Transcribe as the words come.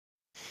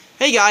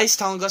Hey guys,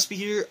 Talon Gillespie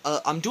here.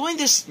 I'm doing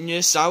this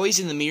sideways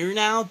in the mirror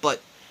now,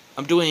 but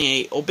I'm doing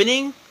a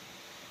opening,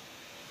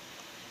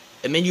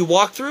 a menu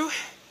walkthrough,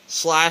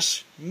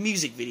 /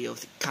 music video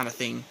kind of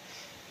thing.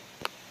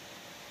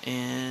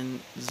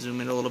 And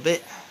zoom in a little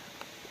bit.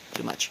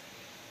 Too much.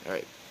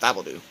 Alright, that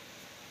will do.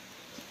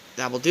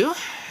 That will do.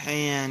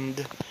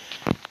 And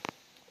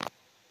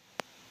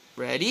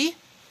ready?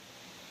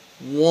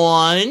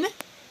 1,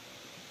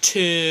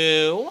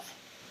 2,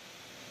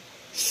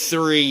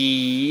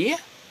 3,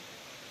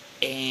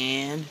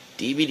 and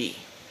DVD.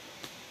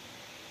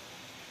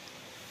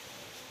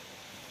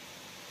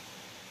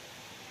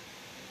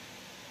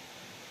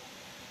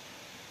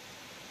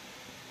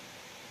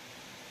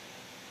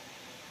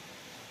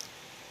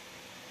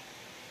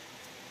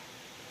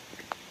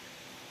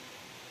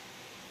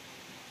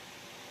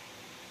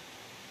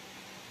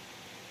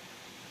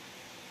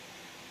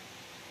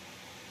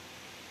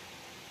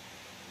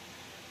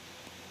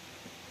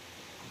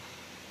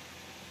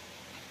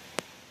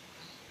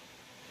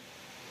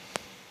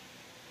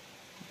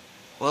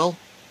 Well,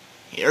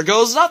 here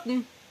goes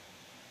nothing.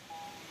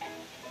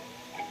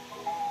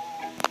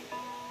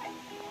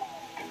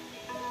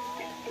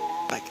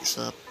 Back this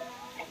up.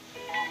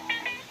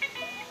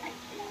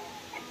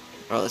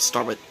 Alright, let's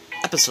start with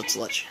episode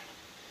selection.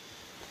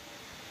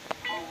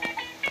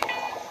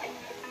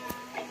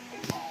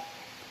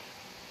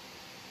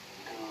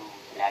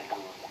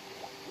 Lagoon,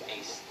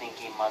 a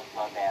stinky mud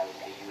puddle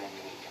to you and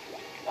me,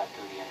 but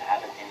to the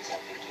inhabitants of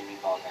Bikini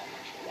Bottom,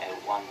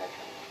 a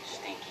wonderful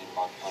stinky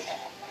mud puddle.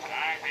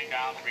 I think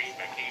I'll treat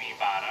Bikini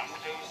Bottom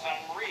to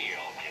some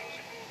real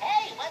music.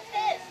 Hey, what's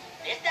this?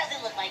 This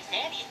doesn't look like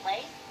Sandy's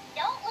place.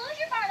 Don't lose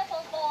your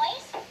barnacles,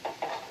 boys.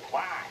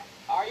 Why?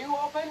 Are you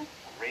open?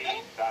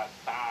 Read the We're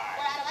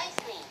sign. out of ice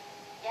cream.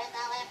 Guess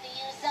I'll have to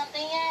use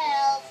something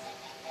else.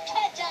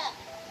 Ketchup!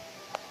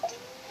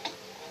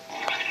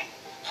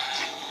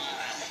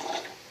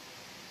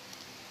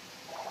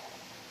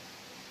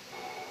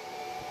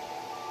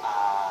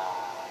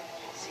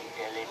 It's a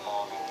early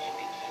morning in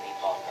Bikini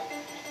Bottom.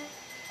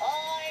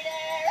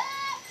 Order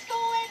up,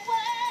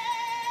 Squarepants!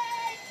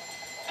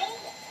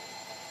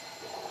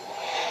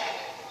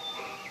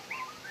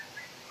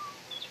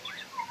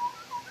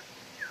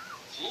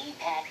 Gee,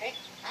 Patrick,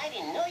 I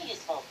didn't know you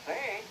spoke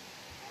bird.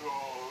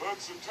 Oh,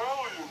 that's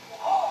Italian.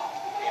 Oh,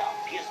 there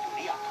appears to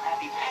be a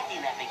Krabby Patty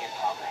lapping in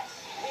progress.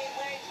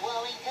 Squidward's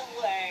going to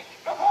work.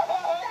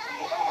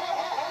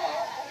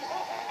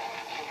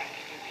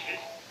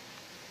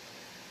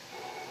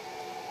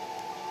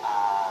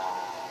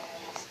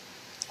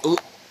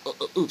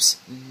 Oops.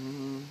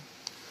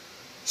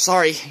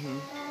 Sorry.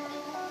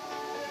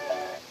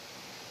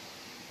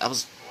 I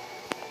was...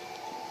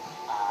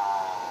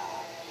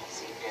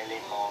 It's a early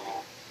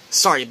morning.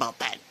 Sorry about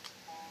that.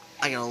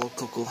 I got a little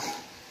cuckoo.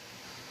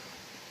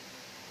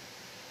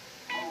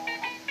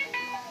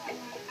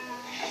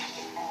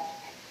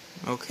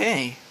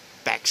 Okay.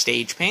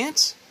 Backstage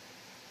pants.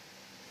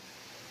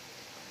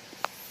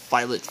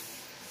 Violet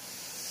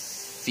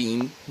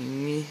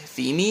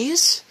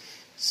Femies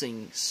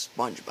sing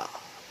Spongebob.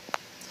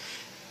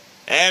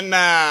 And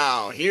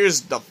now,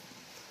 here's the...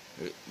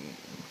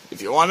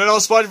 If you want to know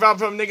Spongebob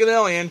from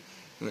Nickelodeon,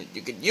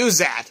 you could use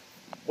that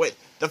with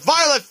the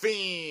Violet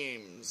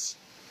Themes.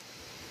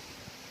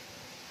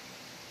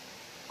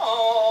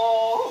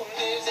 Oh,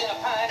 who lives in a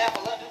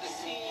pineapple under the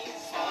sea?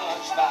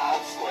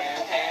 SpongeBob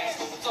SquarePants,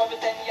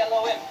 absorbent and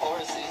yellow and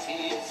porous is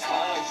he.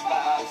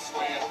 SpongeBob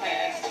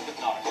SquarePants, if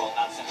nautical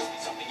nonsense be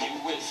something you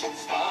wish.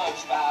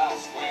 SpongeBob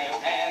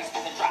SquarePants,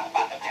 and drop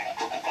by the deck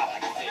and flop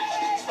like a fish.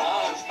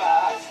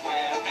 SpongeBob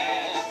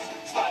SquarePants,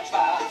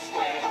 SpongeBob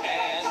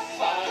SquarePants,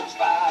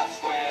 SpongeBob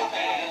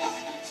SquarePants,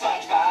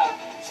 SpongeBob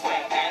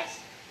SquarePants.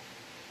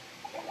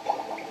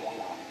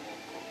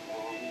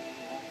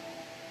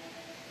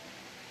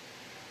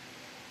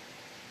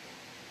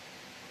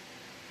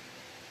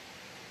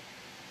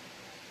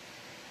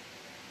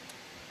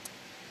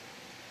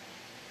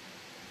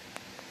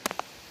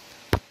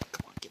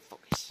 Come on, get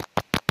focused.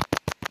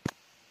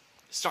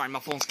 Sorry, my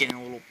phone's getting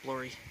a little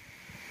blurry.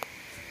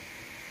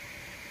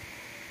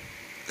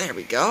 There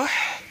we go.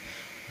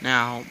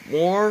 Now,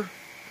 more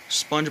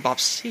SpongeBob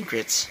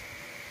secrets.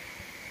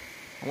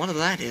 I wonder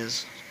what that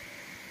is.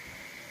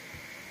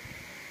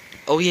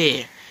 Oh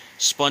yeah,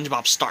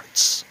 SpongeBob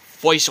starts.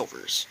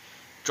 Voiceovers.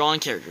 Drawing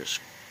characters.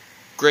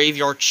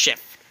 Graveyard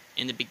shift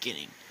in the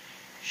beginning.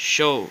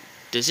 Show.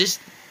 Does this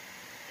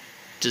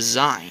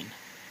design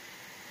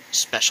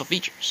special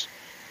features?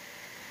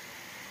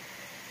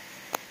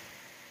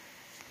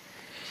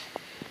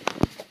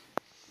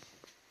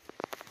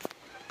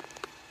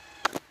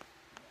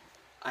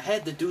 I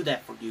had to do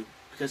that for you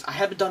because I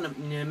haven't done a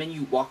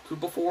menu walkthrough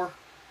before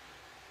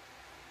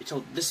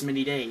until this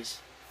many days,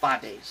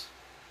 5 days.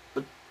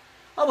 But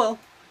oh well,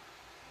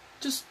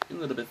 just a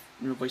little bit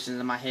of voices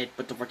in my head.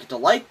 But don't forget to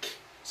like,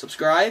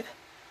 subscribe,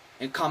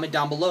 and comment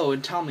down below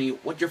and tell me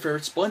what your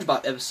favorite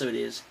SpongeBob episode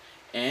is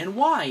and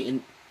why.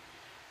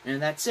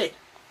 And that's it.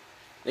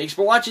 Thanks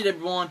for watching,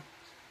 everyone.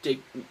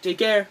 Take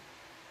care.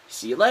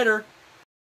 See you later.